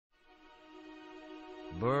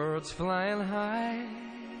Birds flying high,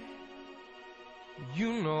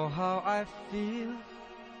 you know how I feel.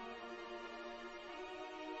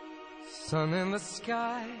 Sun in the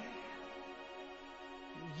sky,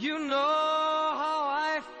 you know how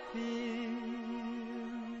I feel.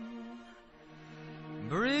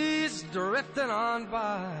 Breeze drifting on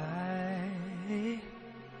by,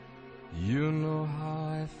 you know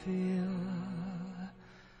how I feel.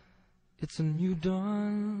 It's a new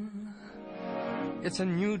dawn, it's a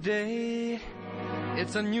new day,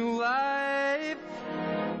 it's a new life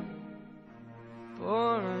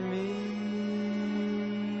for me.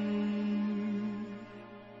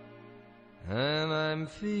 And I'm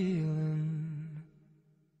feeling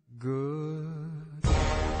good.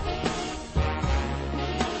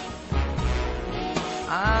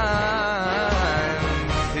 I'm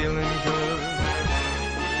feeling good.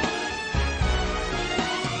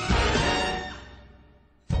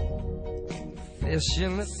 Fish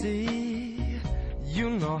in the sea, you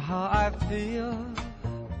know how I feel.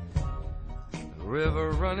 The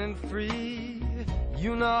river running free,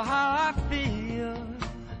 you know how I feel.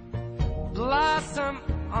 Blossom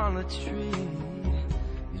on a tree,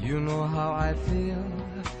 you know how I feel.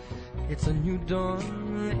 It's a new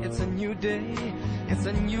dawn, it's a new day, it's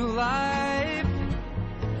a new life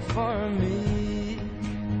for me.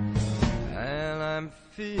 And I'm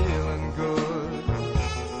feeling good.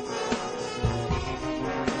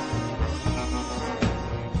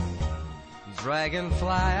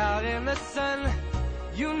 Dragonfly out in the sun,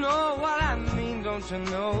 you know what I mean, don't you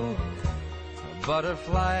know?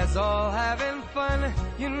 Butterflies all having fun,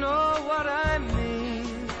 you know what I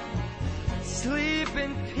mean. Sleep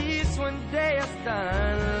in peace when day is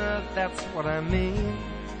done, that's what I mean.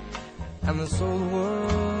 And this old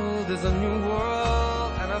world is a new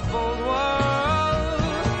world and a bold world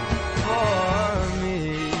for me.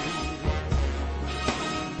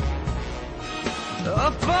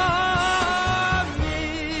 For me.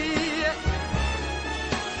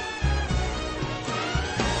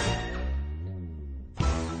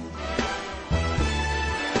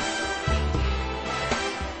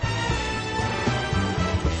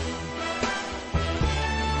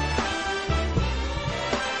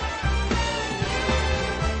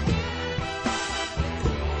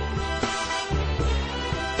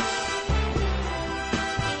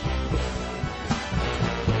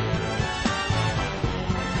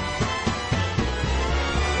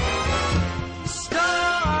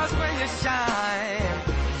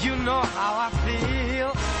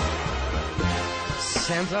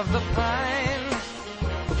 Scent of the pine,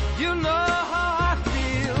 you know how I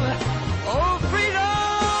feel. Oh,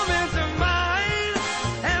 freedom is mine,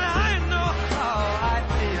 and I know how I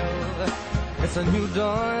feel. It's a new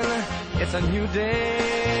dawn, it's a new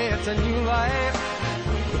day, it's a new life.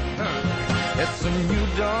 It's a new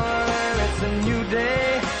dawn, it's a new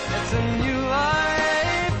day, it's a new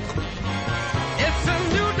life. It's a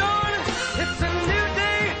new dawn, it's a new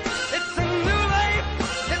day, it's a new life.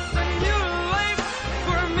 It's a new life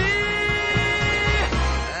for me.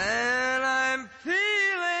 And I'm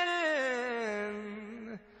feeling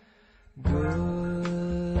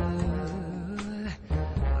good.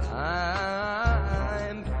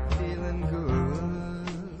 I'm feeling good.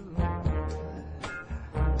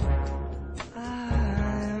 I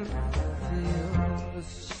feel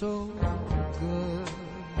so good.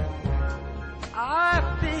 I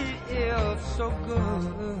feel so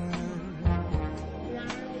good.